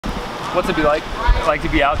what's it like to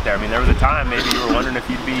be out there? I mean, there was a time maybe you were wondering if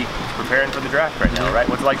you'd be preparing for the draft right now, right?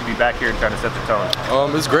 What's it like to be back here and trying to set the tone?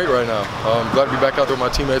 It's great right now. Glad to be back out there with my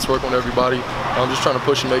teammates, working with everybody. I'm just trying to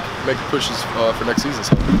push and make pushes for next season.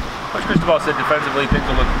 So. Coach Cristobal said defensively things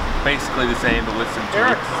will look basically the same, but with some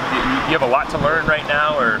tweaks. You have a lot to learn right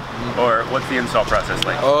now, or what's the install process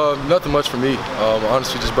like? Nothing much for me.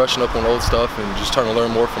 Honestly, just brushing up on old stuff and just trying to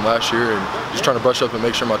learn more from last year and just trying to brush up and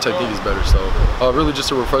make sure my technique is better. So really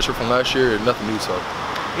just a refresher from last year and nothing new. So.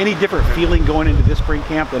 Any different feeling going into this spring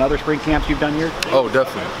camp than other spring camps you've done here? Oh,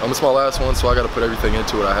 definitely. It's my last one, so I got to put everything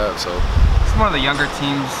into what I have. So. It's one of the younger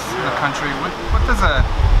teams in the country. What does a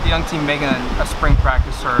young team make in a spring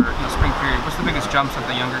practice or spring period? What's the biggest jumps that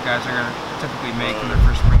the younger guys are going to typically make in their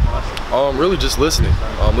first spring ball? Really just listening.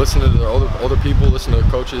 Listening to the older people, listening to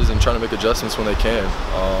their coaches, and trying to make adjustments when they can.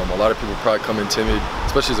 A lot of people probably come in timid,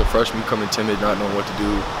 especially as a freshman. You come in timid, not knowing what to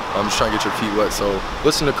do. Just trying to get your feet wet. So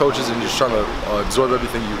listen to coaches and just trying to absorb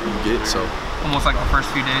everything you get. So. Almost like the first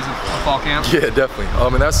few days of fall camp. Yeah, definitely.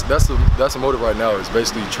 And that's the motive right now, is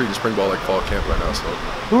basically treating spring ball like fall camp right now. So.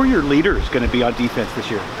 Who are your leaders going to be on defense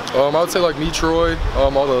this year? I would say like me, Troy,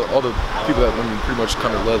 all the people that pretty much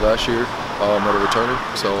kind of led last year that are returning.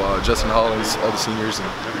 So Justin Hollins, all the seniors. And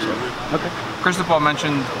so. Okay. Cristobal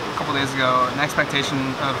mentioned a couple days ago an expectation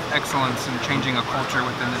of excellence and changing a culture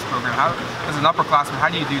within this program. How, as an upperclassman,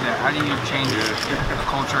 how do you do that? How do you change the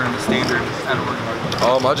culture and the standard at Oregon?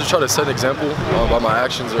 I just try to set an example by my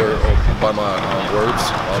actions or by my words.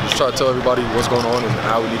 Just try to tell everybody what's going on and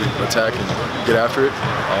how we need to attack and get after it,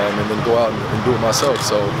 and then go out and do it myself.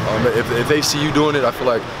 So if they see you doing it, I feel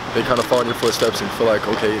like they kind of follow in your footsteps and feel like,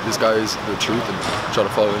 okay, this guy is the truth, and try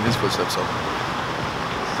to follow in his footsteps. So.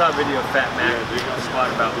 I saw a video of Fat Matt squat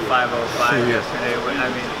about 505 yesterday. I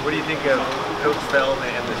mean, what do you think of Coach Feld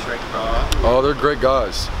and the strength program? Oh, they're great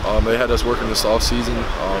guys. They had us working this off season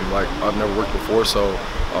like I've never worked before, so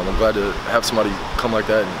I'm glad to have somebody come like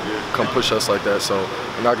that and come push us like that. So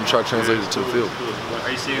we're not going to try to translate it to the field. Are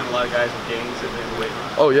you seeing a lot of guys with gains in weight?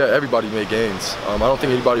 Oh yeah, everybody made gains. I don't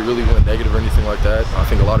think anybody really went negative or anything like that. I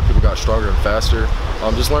think a lot of people got stronger and faster.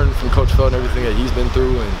 Just learning from Coach Feld and everything that he's been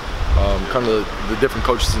through, and kind of the different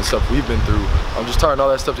coaches and stuff we've been through. I'm just tying all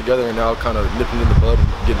that stuff together and now kind of nipping in the bud and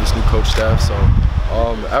getting this new coach staff. So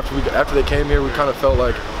after they came here, we kind of felt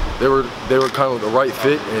like they were kind of the right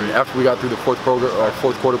fit. And after we got through the fourth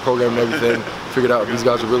quarter program and everything, figured out these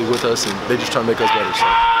guys are really with us and they just trying to make us better. So.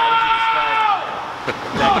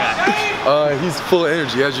 He's full of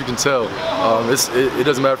energy, as you can tell. It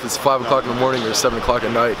doesn't matter if it's 5 o'clock in the morning or 7 o'clock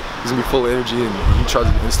at night. He's gonna be full of energy, and he tries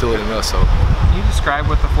to instill it in us. So. Can you describe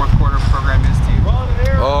what the fourth quarter program is to you?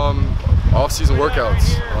 Off-season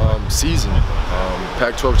workouts, season,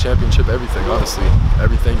 Pac-12 championship, everything. Honestly,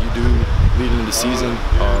 everything you do leading into the season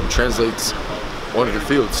translates onto the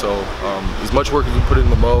field. So as much work as we put in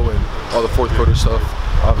the Mo and all the fourth quarter stuff,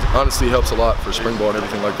 honestly helps a lot for spring ball and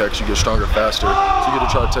everything like that, because you get stronger faster, so you get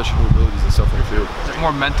to try to test your new abilities and stuff on the field. Is it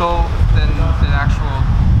more mental than the actual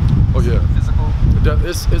physical?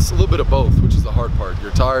 It's a little bit of both, which is the hard part.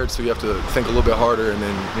 You're tired, so you have to think a little bit harder, and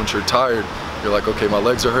then once you're tired, you're like, okay, my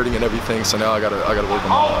legs are hurting and everything, so now I gotta work on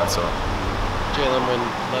my line. So. Jalen, when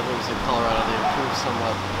Leather was in Colorado, they improved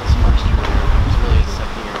somewhat this first year. It was really his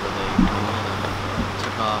second year where they kind of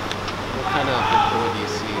took off. What kind of improvement do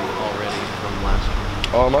you see already from last year?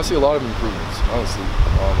 I see a lot of improvements, honestly.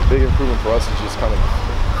 A big improvement for us is just kind of,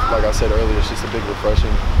 like I said earlier, it's just a big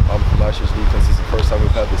refreshing from last year's defense. It's the first time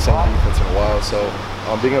we've had the same defense in a while, so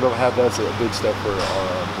being able to have that's a big step for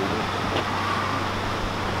our improvement.